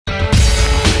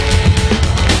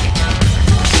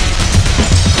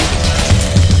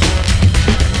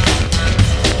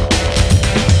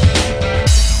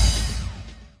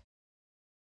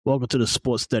Welcome to the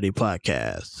SportsSteady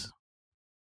podcast.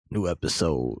 New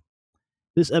episode.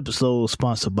 This episode is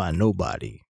sponsored by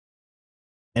nobody.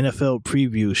 NFL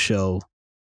preview show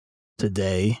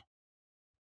today.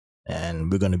 And I'm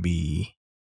going to be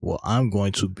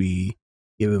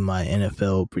giving my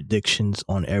NFL predictions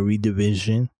on every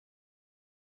division.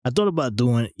 I thought about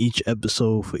doing each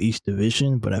episode for each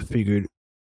division, but I figured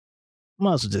I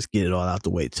might as well just get it all out the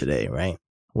way today, right?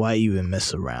 Why even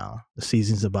mess around? The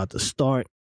season's about to start,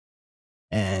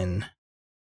 and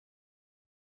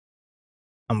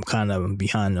I'm kind of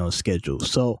behind on schedule.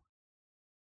 So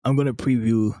I'm going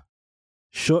to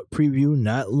short preview,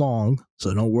 not long.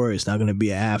 So don't worry, it's not going to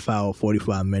be a half hour,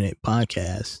 45-minute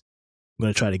podcast. I'm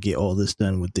going to try to get all this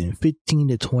done within 15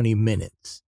 to 20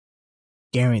 minutes.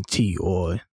 Guarantee,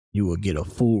 or you will get a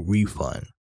full refund.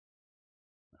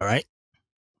 All right.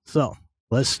 So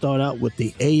let's start out with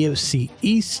the AFC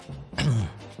East.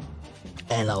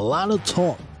 And a lot of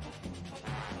talk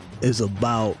is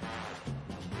about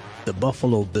the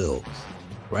Buffalo Bills,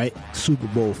 right? Super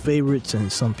Bowl favorites in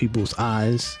some people's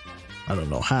eyes. I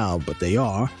don't know how, but they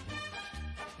are.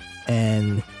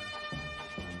 And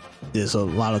there's a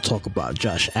lot of talk about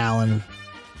Josh Allen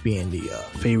being the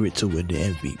favorite to win the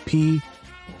MVP.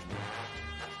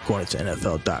 According to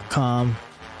NFL.com,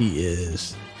 he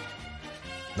is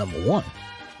number one.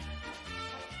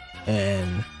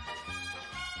 And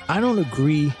I don't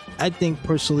agree. I think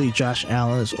personally Josh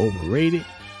Allen is overrated.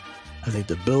 I think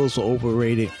the Bills are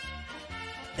overrated.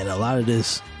 And a lot of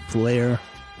this flair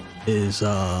is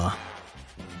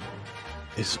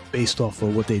based off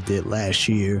of what they did last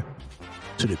year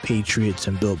to the Patriots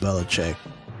and Bill Belichick.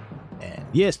 And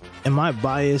yes, am I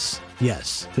biased?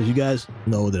 Yes, because you guys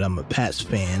know that I'm a Pats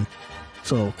fan.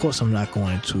 So of course I'm not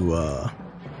going to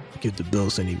give the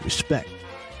Bills any respect.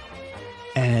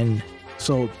 And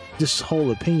so this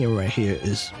whole opinion right here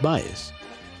is biased.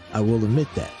 I will admit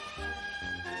that.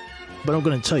 But I'm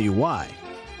going to tell you why.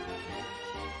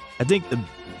 I think the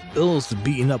Bills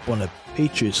beating up on the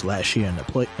Patriots last year in the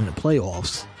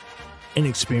playoffs.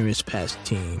 Inexperienced Pats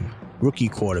team, rookie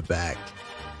quarterback.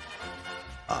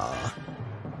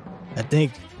 I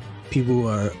think people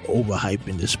are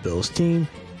overhyping this Bills team.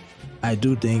 I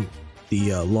do think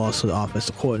the loss of the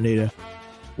offensive coordinator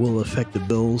will affect the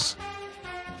Bills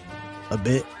a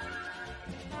bit.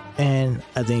 And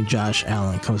I think Josh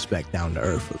Allen comes back down to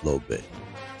earth a little bit.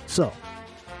 So,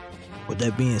 with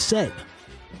that being said,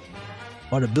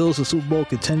 are the Bills a Super Bowl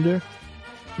contender?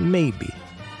 Maybe,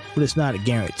 but it's not a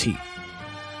guarantee.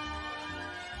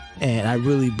 And I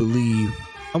really believe,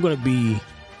 I'm going to be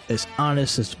as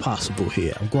honest as possible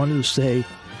here. I'm going to say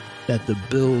that the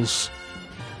Bills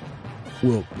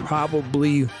will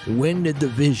probably win the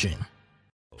division,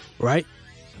 right?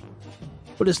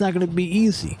 But it's not going to be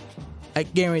easy. I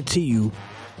guarantee you,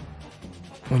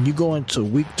 when you go into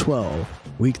week 12,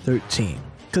 week 13,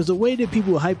 because the way that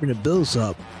people are hyping the Bills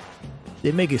up,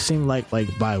 they make it seem like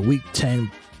by week 10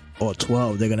 or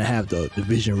 12, they're going to have the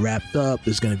division wrapped up.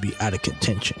 It's going to be out of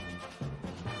contention.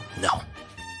 No.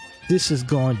 This is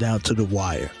going down to the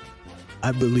wire.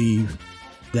 I believe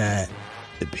that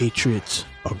the Patriots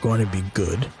are going to be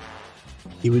good,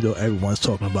 even though everyone's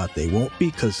talking about they won't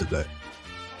be because of the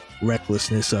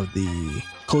recklessness of the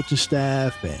coaching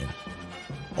staff and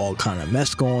all kind of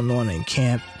mess going on in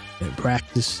camp and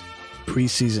practice,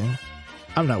 preseason.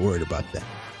 I'm not worried about that.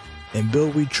 And Bill,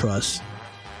 we trust.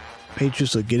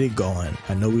 Patriots will get it going.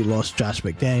 I know we lost Josh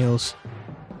McDaniels,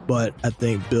 but I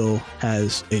think Bill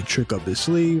has a trick up his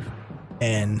sleeve,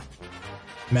 and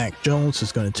Mac Jones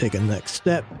is going to take a next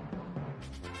step.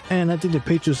 And I think the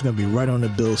Patriots are going to be right on the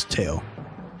Bills' tail.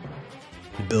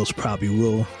 The Bills probably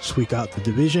will squeak out the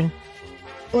division,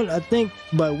 but I think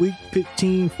by week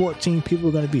 15, 14, people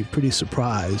are going to be pretty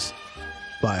surprised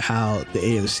by how the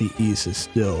AFC East is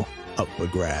still up for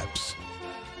grabs.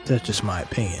 That's just my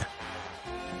opinion.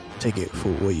 Take it for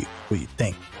what you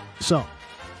think. So,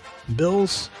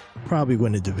 Bills probably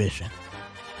win the division.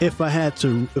 If I had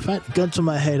gun to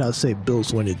my head, I'd say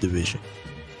Bills win the division.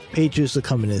 Patriots are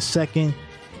coming in second,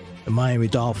 the Miami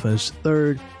Dolphins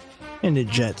third, and the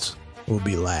Jets will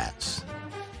be last.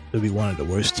 They'll be one of the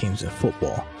worst teams in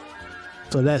football.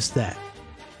 So that's that.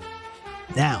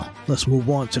 Now, let's move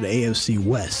on to the AFC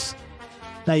West.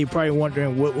 Now you're probably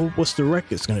wondering what's the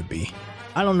records going to be.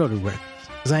 I don't know the records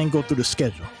because I ain't go through the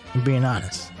schedule. I'm being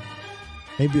honest.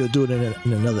 Maybe I'll do it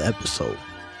in another episode.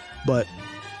 But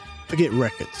forget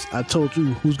records. I told you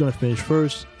who's going to finish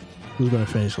first, who's going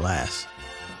to finish last.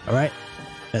 All right?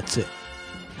 That's it.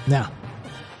 Now,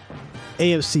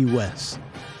 AFC West.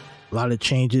 A lot of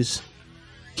changes.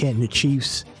 Can't the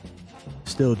Chiefs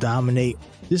still dominate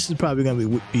this is probably going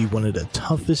to be one of the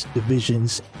toughest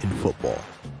divisions in football,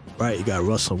 right? You got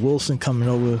Russell Wilson coming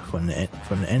over from the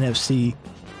NFC.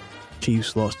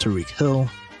 Chiefs lost Tyreek Hill.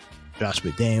 Josh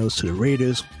McDaniels to the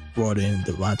Raiders, brought in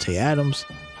Devontae Adams.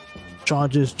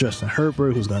 Chargers, Justin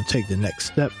Herbert, who's going to take the next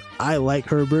step. I like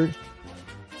Herbert.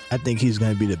 I think he's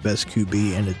going to be the best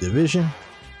QB in the division.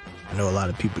 I know a lot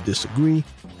of people disagree,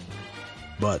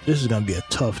 but this is going to be a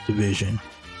tough division.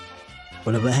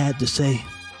 But if I had to say,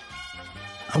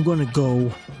 I'm going to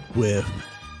go with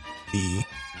the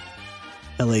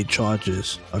LA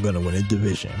Chargers are going to win the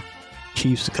division.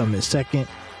 Chiefs come in second,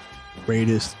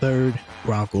 Raiders third,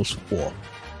 Broncos fourth.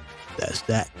 That's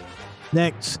that.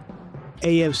 Next,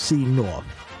 AFC North.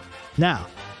 Now,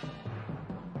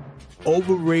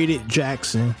 overrated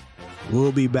Jackson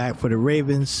will be back for the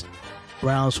Ravens.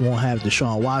 Browns won't have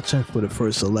Deshaun Watson for the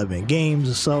first 11 games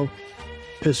or so.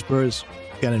 Pittsburgh's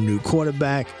got a new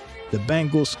quarterback. The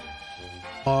Bengals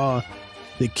are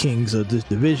the kings of this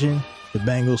division. The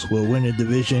Bengals will win the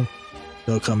division.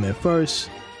 They'll come in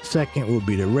first. Second will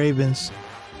be the Ravens.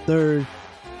 Third,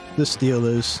 the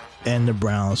Steelers. And the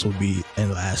Browns will be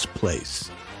in last place.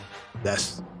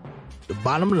 That's the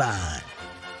bottom line.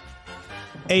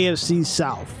 AFC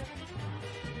South.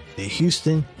 The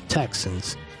Houston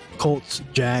Texans, Colts,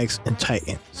 Jags, and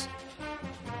Titans.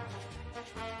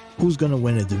 Who's going to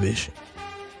win the division?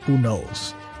 Who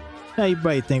knows? Now you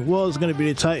probably think, well, it's going to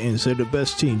be the Titans. They're the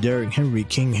best team. Derrick Henry,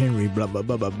 King Henry, blah, blah,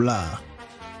 blah, blah, blah.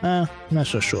 I'm not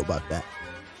so sure about that.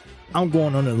 I'm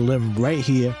going on a limb right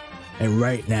here and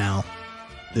right now.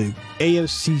 The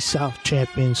AFC South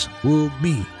champions will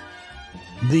be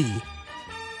the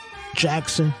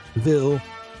Jacksonville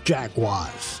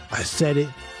Jaguars. I said it.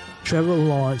 Trevor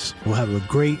Lawrence will have a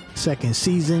great second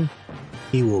season.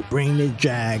 He will bring the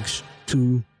Jags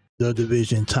to the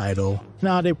division title.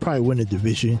 Now they probably win the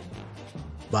division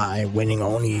by winning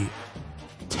only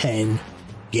 10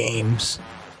 games.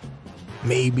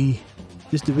 Maybe.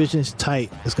 This division is tight.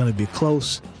 It's going to be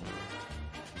close.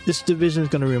 This division is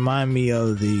going to remind me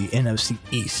of the NFC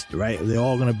East, right? They're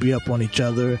all going to be up on each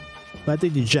other. But I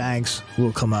think the Jags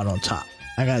will come out on top.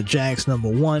 I got Jags number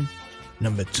 1.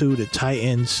 Number 2, the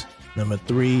Titans. Number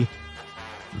 3,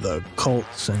 the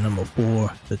Colts. And number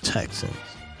 4, the Texans.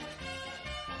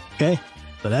 Okay,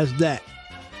 so that's that.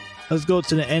 Let's go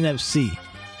to the NFC.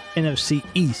 NFC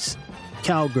East.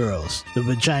 Cowgirls, the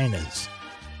Vaginas,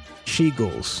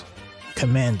 She-Gulls,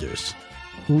 Commanders.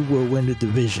 Who will win the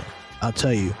division? I'll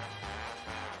tell you.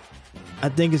 I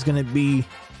think it's going to be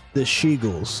the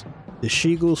She-Gulls. The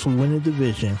She-Gulls will win the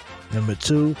division. Number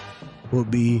 2 will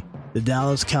be the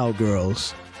Dallas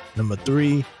Cowgirls. Number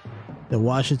 3, the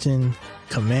Washington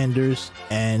Commanders.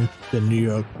 And the New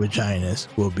York Vaginas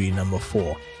will be number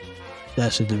 4.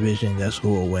 That's the division. That's who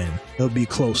will win. It'll be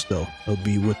close though. It'll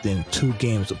be within 2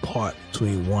 games apart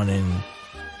between 1 and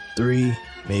 3.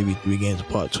 Maybe 3 games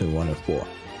apart between 1 and 4.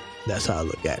 That's how I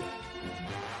look at it.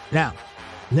 Now,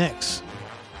 next,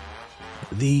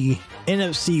 the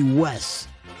NFC West.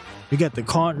 We got the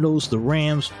Cardinals, the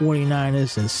Rams,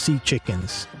 49ers, and Sea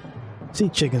Chickens. Sea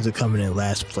Chickens are coming in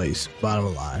last place,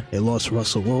 bottom line. They lost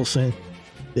Russell Wilson.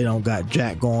 They don't got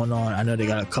Jack going on. I know they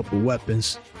got a couple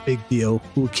weapons. Big deal.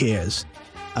 Who cares?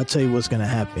 I'll tell you what's going to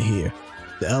happen here.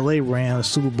 The LA Rams,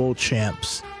 Super Bowl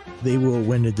champs, they will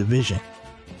win the division.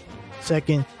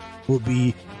 Second will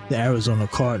be the Arizona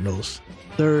Cardinals.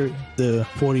 Third, the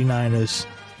 49ers,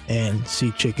 and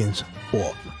Sea Chickens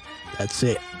fourth. That's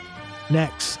it.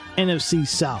 Next, NFC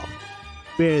South.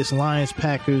 Bears, Lions,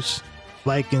 Packers,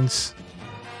 Vikings.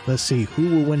 Let's see, who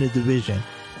will win the division?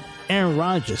 Aaron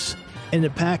Rodgers and the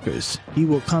Packers. He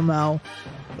will come out,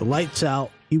 the lights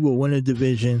out. He will win the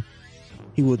division.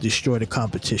 He will destroy the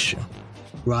competition.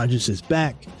 Rodgers is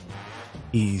back.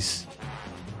 He's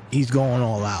going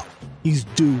all out. He's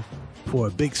due for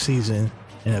a big season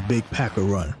and a big Packer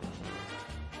run.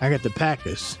 I got the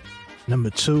Packers. Number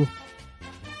 2,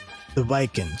 the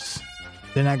Vikings.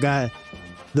 Then I got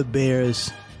the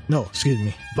Bears. No, excuse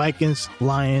me. Vikings,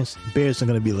 Lions, Bears are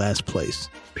going to be last place.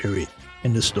 Period.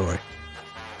 End of story.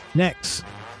 Next,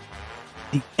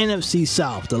 the NFC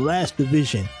South, the last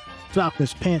division.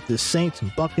 Falcons, Panthers, Saints,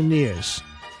 and Buccaneers.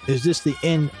 Is this the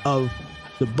end of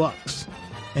the Bucs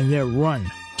and their run?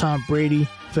 Tom Brady,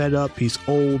 fed up. He's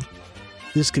old.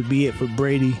 This could be it for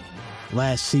Brady.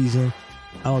 Last season.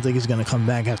 I don't think he's going to come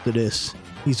back after this.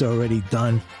 He's already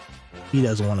done. He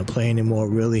doesn't want to play anymore,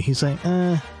 really. He's like,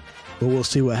 but we'll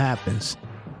see what happens.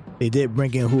 They did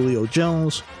bring in Julio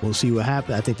Jones. We'll see what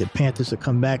happens. I think the Panthers will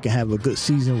come back and have a good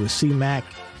season with C-Mac.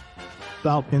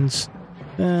 Falcons,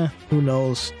 who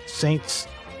knows? Saints,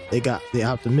 they're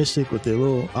optimistic with their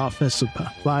little offensive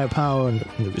firepower and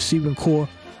the receiving core.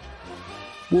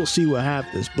 we'll see what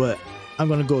happens. But I'm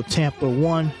going to go Tampa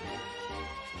 1.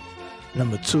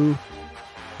 Number 2,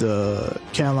 the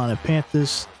Carolina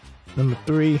Panthers. Number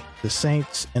 3, the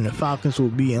Saints and the Falcons will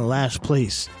be in last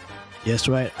place. Yes,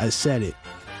 right, I said it.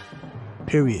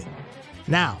 Period.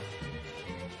 Now,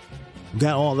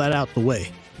 got all that out the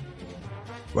way,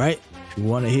 right? If you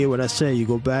want to hear what I said, you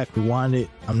go back, rewind it.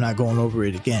 I'm not going over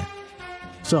it again.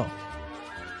 So,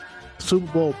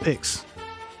 Super Bowl picks.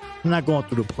 I'm not going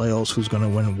through the playoffs, who's going to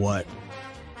win what.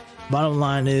 Bottom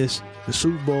line is, the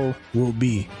Super Bowl will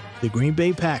be the Green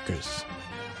Bay Packers.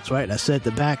 That's right, I said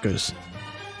the Packers.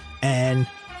 And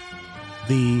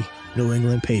the New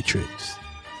England Patriots.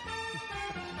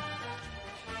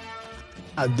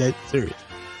 I'm dead serious.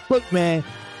 Look, man,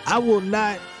 I will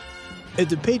not, if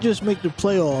the Patriots make the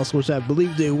playoffs, which I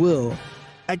believe they will,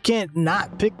 I can't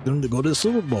not pick them to go to the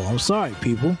Super Bowl. I'm sorry,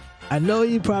 people. I know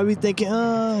you're probably thinking,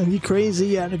 you crazy,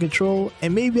 you're out of control.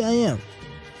 And maybe I am.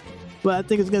 But I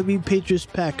think it's going to be Patriots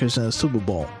Packers in the Super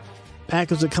Bowl.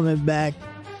 Packers are coming back.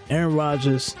 Aaron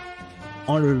Rodgers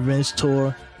on the revenge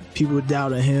tour. People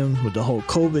doubted him with the whole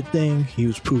COVID thing. He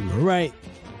was proven right.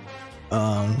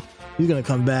 He's going to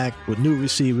come back with new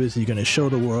receivers. He's going to show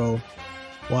the world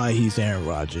why he's Aaron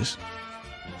Rodgers.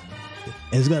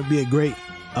 And it's going to be a great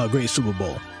Super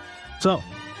Bowl. So,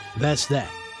 that's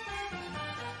that.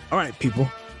 All right,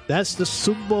 people. That's the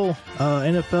Super Bowl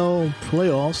NFL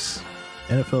playoffs,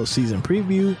 NFL season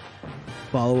preview.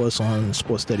 Follow us on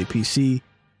SportsSteady PC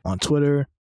on Twitter,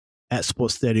 at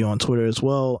SportsSteady on Twitter as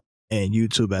well, and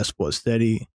YouTube at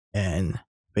SportsSteady, and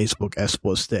Facebook at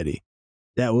SportsSteady.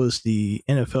 That was the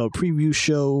NFL preview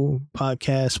show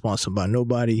podcast sponsored by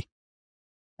nobody.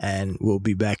 And we'll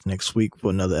be back next week for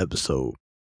another episode.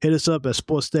 Hit us up at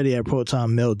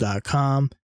sportssteady@protonmail.com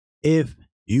if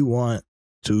you want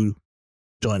to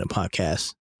join the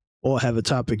podcast or have a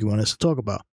topic you want us to talk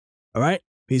about. All right.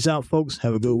 Peace out, folks.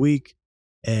 Have a good week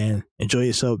and enjoy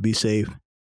yourself. Be safe.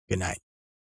 Good night.